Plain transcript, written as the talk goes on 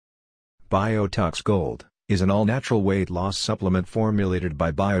Biotox Gold is an all-natural weight loss supplement formulated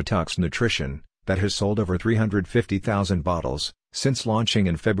by Biotox Nutrition that has sold over 350,000 bottles since launching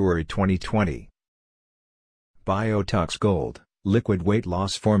in February 2020. Biotox Gold, liquid weight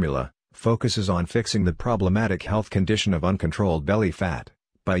loss formula, focuses on fixing the problematic health condition of uncontrolled belly fat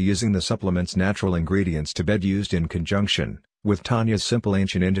by using the supplement's natural ingredients to bed used in conjunction with Tanya's simple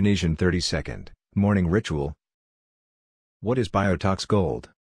ancient Indonesian 30-second morning ritual. What is Biotox Gold?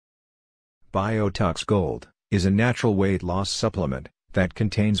 Biotox Gold is a natural weight loss supplement that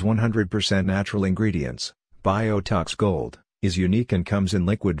contains 100% natural ingredients. Biotox Gold is unique and comes in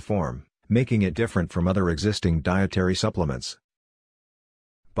liquid form, making it different from other existing dietary supplements.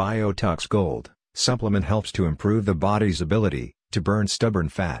 Biotox Gold supplement helps to improve the body's ability to burn stubborn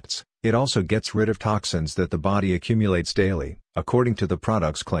fats. It also gets rid of toxins that the body accumulates daily. According to the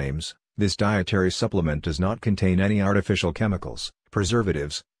product's claims, this dietary supplement does not contain any artificial chemicals,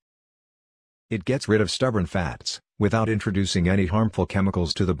 preservatives. It gets rid of stubborn fats, without introducing any harmful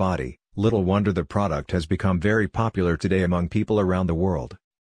chemicals to the body. Little wonder the product has become very popular today among people around the world.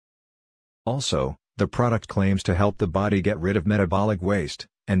 Also, the product claims to help the body get rid of metabolic waste,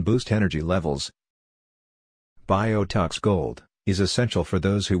 and boost energy levels. Biotox Gold is essential for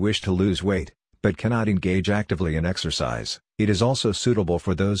those who wish to lose weight, but cannot engage actively in exercise. It is also suitable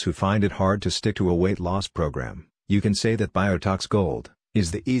for those who find it hard to stick to a weight loss program. You can say that Biotox Gold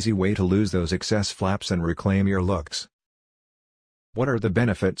is the easy way to lose those excess flaps and reclaim your looks. What are the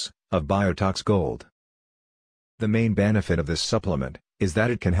benefits of Biotox Gold? The main benefit of this supplement is that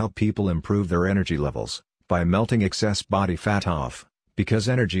it can help people improve their energy levels by melting excess body fat off. Because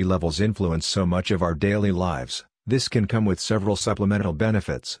energy levels influence so much of our daily lives, this can come with several supplemental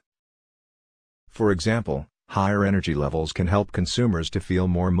benefits. For example, higher energy levels can help consumers to feel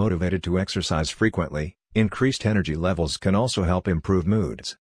more motivated to exercise frequently. Increased energy levels can also help improve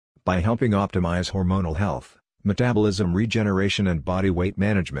moods. By helping optimize hormonal health, metabolism regeneration and body weight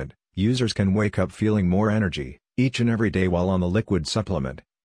management, users can wake up feeling more energy each and every day while on the liquid supplement.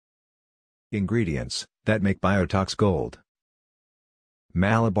 Ingredients that make Biotox Gold.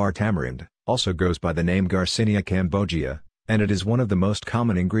 Malabar tamarind also goes by the name Garcinia cambogia, and it is one of the most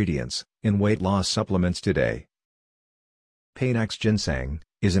common ingredients in weight loss supplements today. Panax ginseng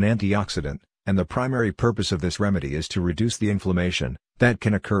is an antioxidant, and the primary purpose of this remedy is to reduce the inflammation that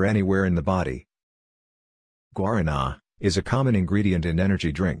can occur anywhere in the body. Guarana is a common ingredient in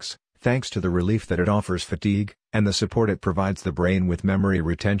energy drinks, thanks to the relief that it offers fatigue, and the support it provides the brain with memory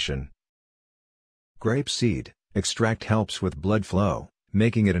retention. Grapeseed extract helps with blood flow,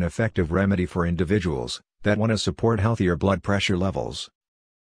 making it an effective remedy for individuals that want to support healthier blood pressure levels.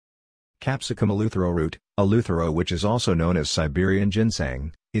 Capsicum eleuthero root, eleuthero, which is also known as Siberian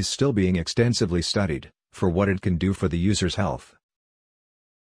ginseng, is still being extensively studied for what it can do for the user's health.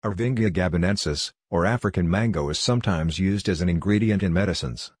 Arvingia gabonensis, or African mango, is sometimes used as an ingredient in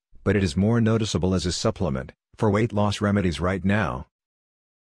medicines, but it is more noticeable as a supplement for weight loss remedies right now.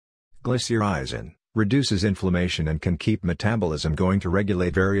 Glycyrrhizin reduces inflammation and can keep metabolism going to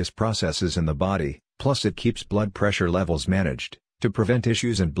regulate various processes in the body, plus it keeps blood pressure levels managed to prevent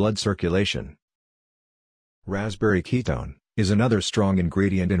issues in blood circulation. Raspberry ketone is another strong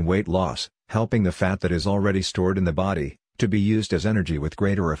ingredient in weight loss, helping the fat that is already stored in the body to be used as energy with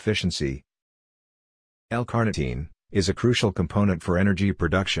greater efficiency. L-carnitine is a crucial component for energy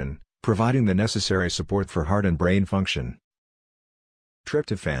production, providing the necessary support for heart and brain function.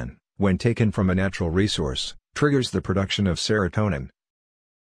 Tryptophan, when taken from a natural resource, triggers the production of serotonin.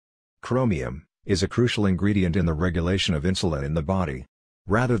 Chromium is a crucial ingredient in the regulation of insulin in the body,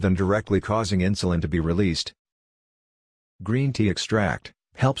 rather than directly causing insulin to be released. Green tea extract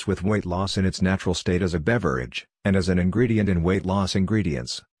helps with weight loss in its natural state as a beverage, and as an ingredient in weight loss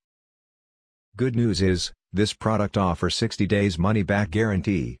ingredients. Good news is, this product offers 60 days money-back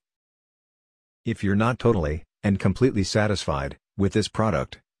guarantee. If you're not totally and completely satisfied with this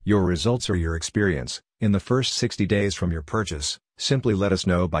product, your results or your experience in the first 60 days from your purchase, simply let us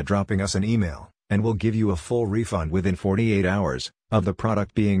know by dropping us an email, and we'll give you a full refund within 48 hours of the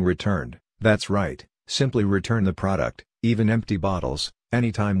product being returned. That's right, simply return the product, even empty bottles,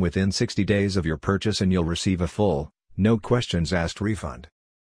 anytime within 60 days of your purchase, and you'll receive a full, no questions asked refund.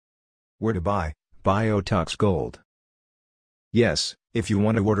 Where to buy Biotox Gold? Yes, if you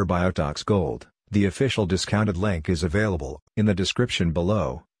want to order Biotox Gold, the official discounted link is available in the description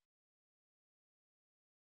below.